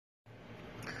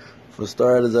For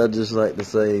starters, I just like to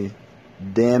say,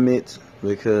 damn it,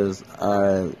 because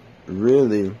I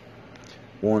really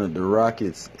wanted the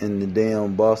Rockets and the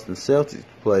damn Boston Celtics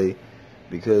to play,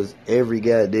 because every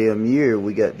goddamn year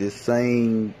we got this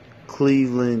same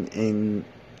Cleveland and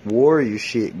Warriors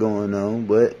shit going on,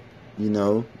 but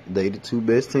they the two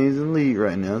best teams in the league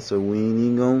right now, so we ain't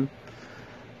even gonna.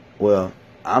 Well,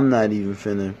 I'm not even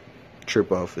finna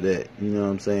trip off of that. You know what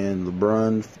I'm saying?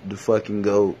 LeBron, the fucking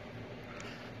GOAT.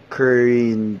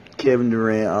 Curry and Kevin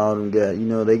Durant, all them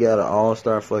got, they got an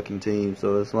all-star fucking team.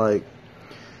 So it's like,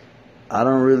 I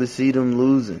don't really see them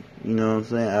losing. You know what I'm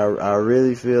saying? I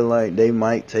really feel like they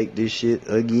might take this shit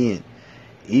again.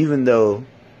 Even though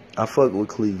I fuck with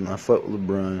Cleveland, I fuck with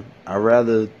LeBron. I'd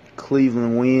rather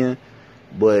Cleveland win,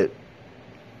 but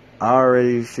I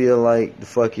already feel like the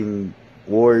fucking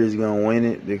Warriors gonna win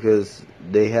it because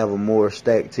they have a more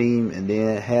stacked team, and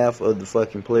then half of the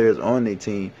fucking players on their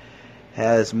team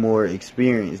has more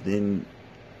experience than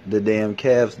the damn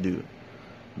Cavs do.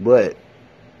 But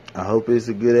I hope it's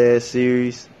a good ass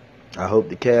series. I hope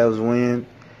the Cavs win,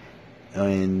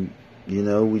 and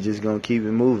we just gonna keep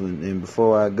it moving. And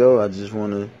before I go, I just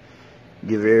want to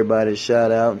give everybody a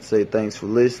shout out and say thanks for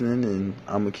listening. And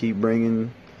I'm gonna keep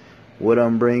bringing what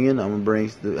I'm bringing.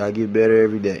 I get better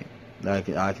every day. I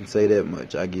can say that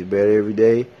much. I get better every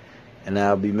day, and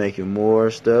I'll be making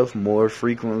more stuff more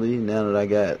frequently now that I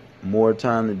got more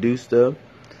time to do stuff.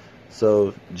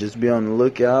 So just be on the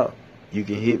lookout. You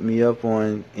can hit me up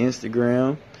on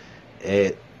Instagram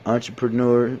at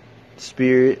Entrepreneur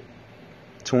Spirit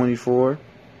 24,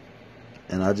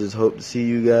 and I just hope to see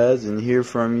you guys and hear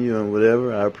from you and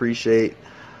whatever. I appreciate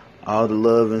all the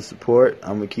love and support.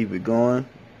 I'm gonna keep it going.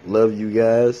 Love you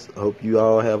guys. Hope you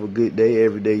all have a good day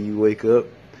every day you wake up.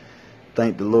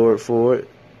 Thank the Lord for it.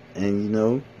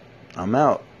 And I'm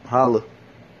out. Holla.